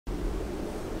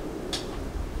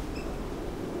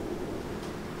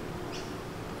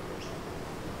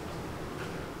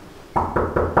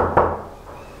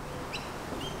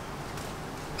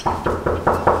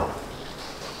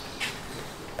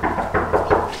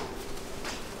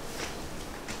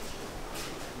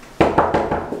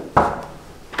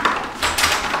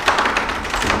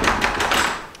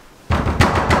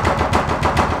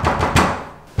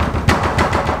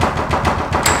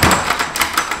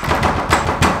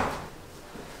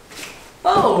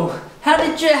Oh,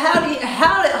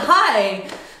 hi.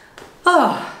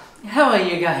 Oh, how are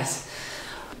you guys?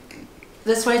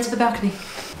 This way to the balcony.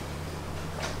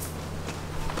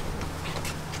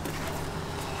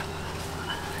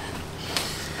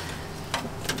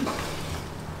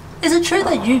 Is it true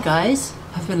that you guys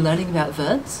have been learning about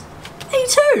verbs? Me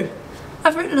too!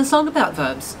 I've written a song about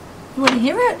verbs. You want to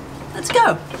hear it? Let's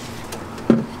go!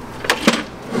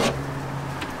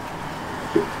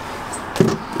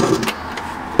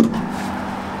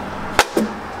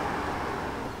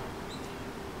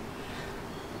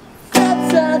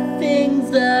 Verbs are things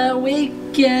that we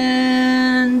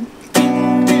can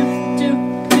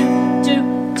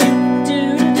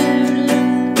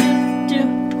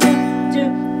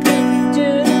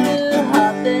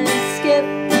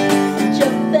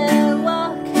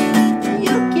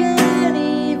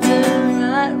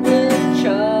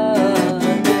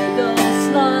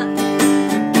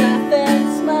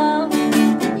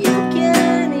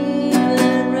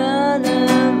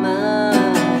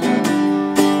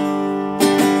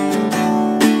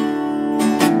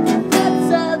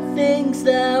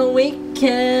that we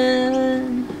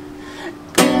can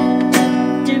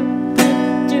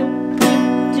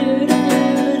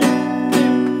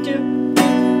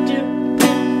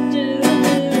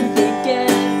think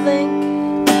and think,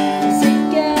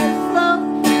 sing and flow.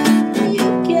 You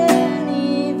can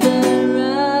even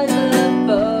ride a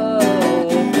boat,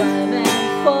 climb and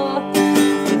fall,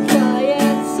 fly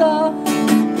and soar.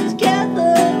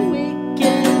 Together we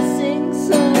can sing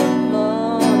some more.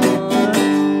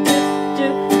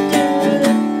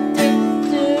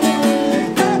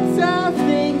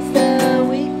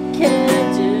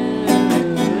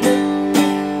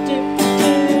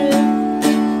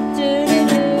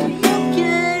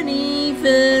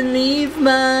 Leave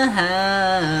my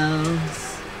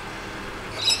house.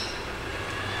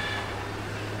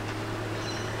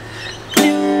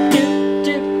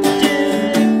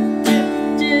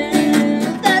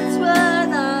 That's what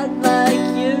I'd like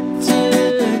you to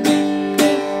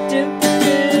do.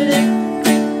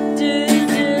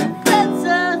 That's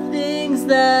the things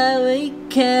that we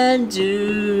can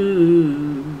do.